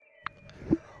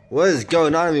What is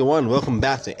going on, everyone? Welcome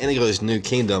back to Indigo's New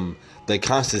Kingdom, the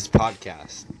Constance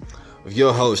Podcast, with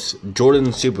your host,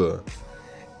 Jordan Super.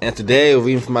 And today we're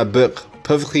reading from my book,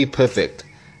 Perfectly Perfect,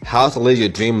 How to Live Your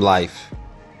Dream Life.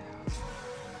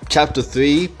 Chapter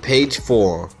 3, page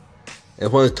 4.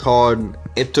 And one is called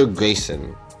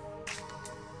Integration.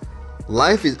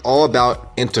 Life is all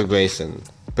about integration,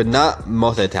 but not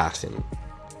multitasking.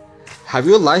 Have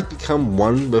your life become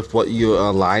one with what you are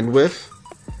aligned with?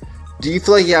 Do you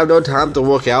feel like you have no time to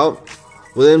work out?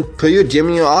 Well, then put your gym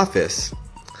in your office.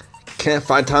 Can't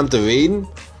find time to read?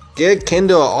 Get a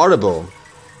Kindle or Audible.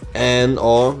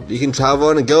 Or you can travel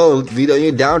on the go and read on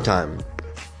your downtime.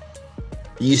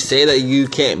 You say that you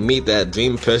can't meet that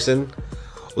dream person?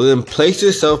 Well, then place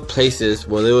yourself places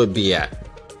where they would be at.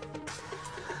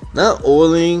 Not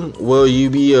only will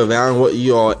you be around what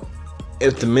you are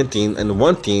implementing and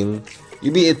wanting,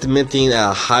 you'll be implementing at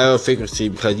a higher frequency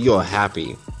because you are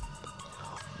happy.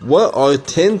 What are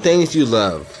 10 things you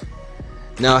love?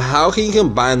 Now, how can you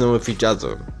combine them with each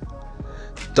other?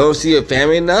 Don't see your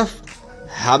family enough?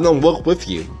 Have them work with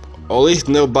you, or at least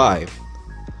nearby.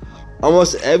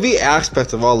 Almost every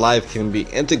aspect of our life can be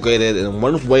integrated in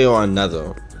one way or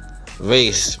another.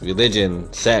 Race,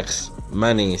 religion, sex,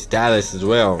 money, status as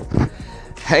well.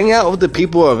 Hang out with the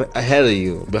people ahead of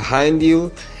you, behind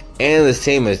you, and the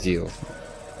same as you,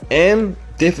 and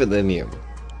different than you.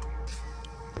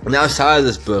 Now, outside of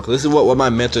this book, this is what my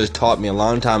mentors taught me a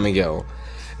long time ago.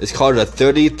 It's called the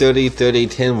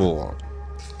 30-30-30-10 rule.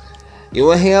 You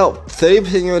want to hang out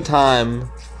 30% of your time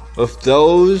with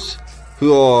those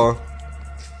who are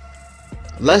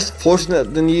less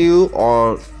fortunate than you,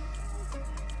 or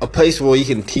a place where you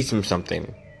can teach them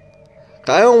something.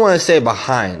 I don't want to say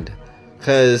behind,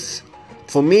 because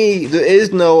for me, there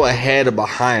is no ahead or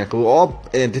behind. We're all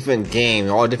in a different game,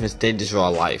 we're all different stages of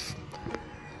our life.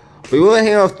 But you want to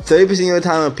hang out 30% of your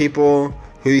time with people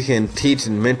who you can teach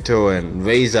and mentor and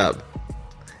raise up.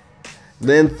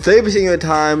 Then 30% of your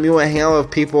time, you want to hang out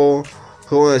with people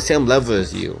who are on the same level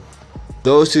as you.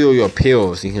 Those who are your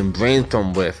peers you can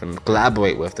brainstorm with and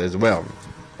collaborate with as well.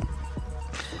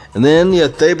 And then you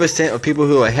have 30% of people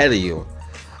who are ahead of you.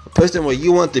 A person where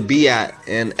you want to be at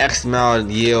in X amount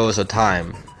of years of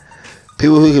time.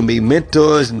 People who can be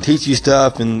mentors and teach you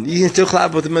stuff, and you can still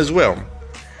collaborate with them as well.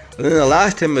 And then the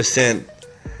last 10%,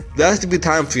 that has to be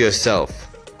time for yourself.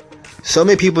 So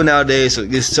many people nowadays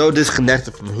are so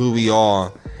disconnected from who we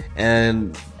are,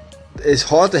 and it's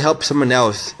hard to help someone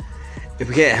else if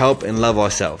we can't help and love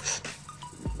ourselves.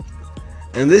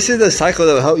 And this is a cycle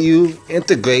that will help you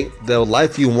integrate the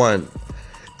life you want.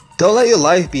 Don't let your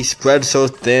life be spread so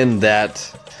thin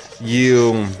that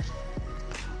you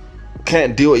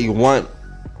can't do what you want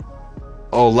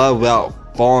or love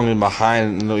without falling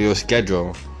behind your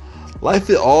schedule.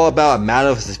 Life is all about a matter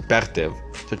of perspective.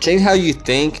 So change how you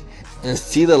think and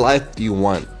see the life you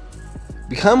want.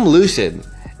 Become lucid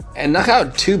and knock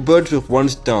out 2 birds with 1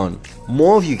 stone.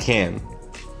 More if you can.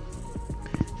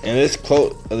 And this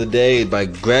quote of the day is by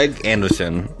Greg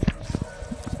Anderson.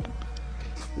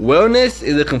 Wellness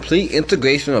is a complete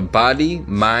integration of body,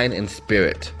 mind, and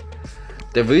spirit.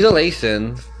 The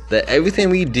realization that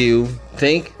everything we do,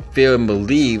 think, feel, and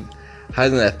believe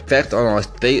has an effect on our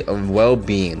state of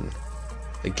well-being.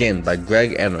 Again, by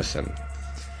Greg Anderson.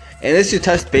 And this to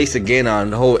touch base again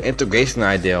on the whole integration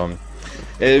idea.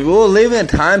 We're living in a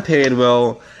time period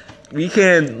where we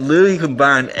can literally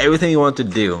combine everything you want to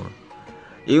do.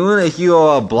 Even if you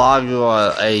are a blogger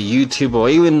or a YouTuber or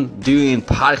even doing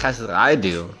podcasts like I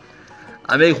do,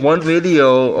 I make one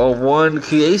video or one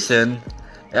creation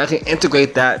and I can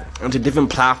integrate that into different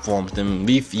platforms and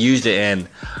reuse it and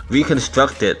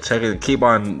reconstruct it so I can keep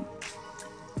on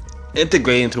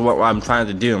integrating to what I'm trying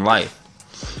to do in life.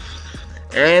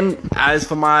 And as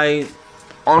for my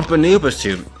entrepreneur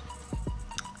pursuit,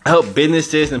 I help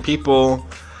businesses and people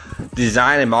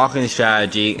design a marketing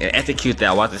strategy and execute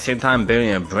that while at the same time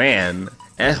building a brand.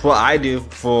 And that's what I do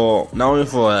for not only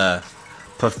for a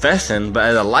profession but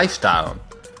as a lifestyle.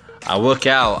 I work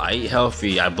out, I eat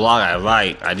healthy, I blog, I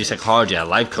write, I do psychology, I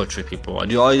life coach with people, I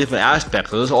do all these different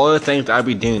aspects. Those are all the things that I'll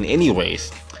be doing anyways.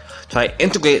 So I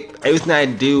integrate everything I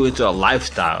do into a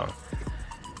lifestyle.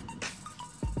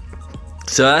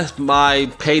 So that's my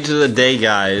page of the day,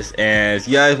 guys. And if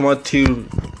you guys want to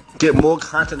get more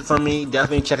content from me,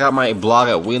 definitely check out my blog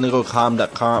at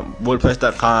WordPress.com,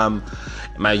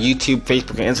 my YouTube,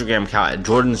 Facebook, and Instagram account at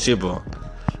Jordan Super.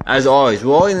 As always,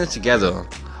 we're all in this together,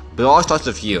 but it all starts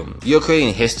with you. You're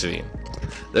creating history.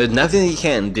 There's nothing you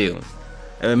can't do.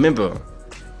 And remember,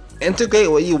 integrate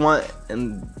what you want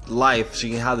in life so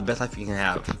you can have the best life you can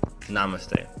have.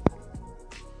 Namaste.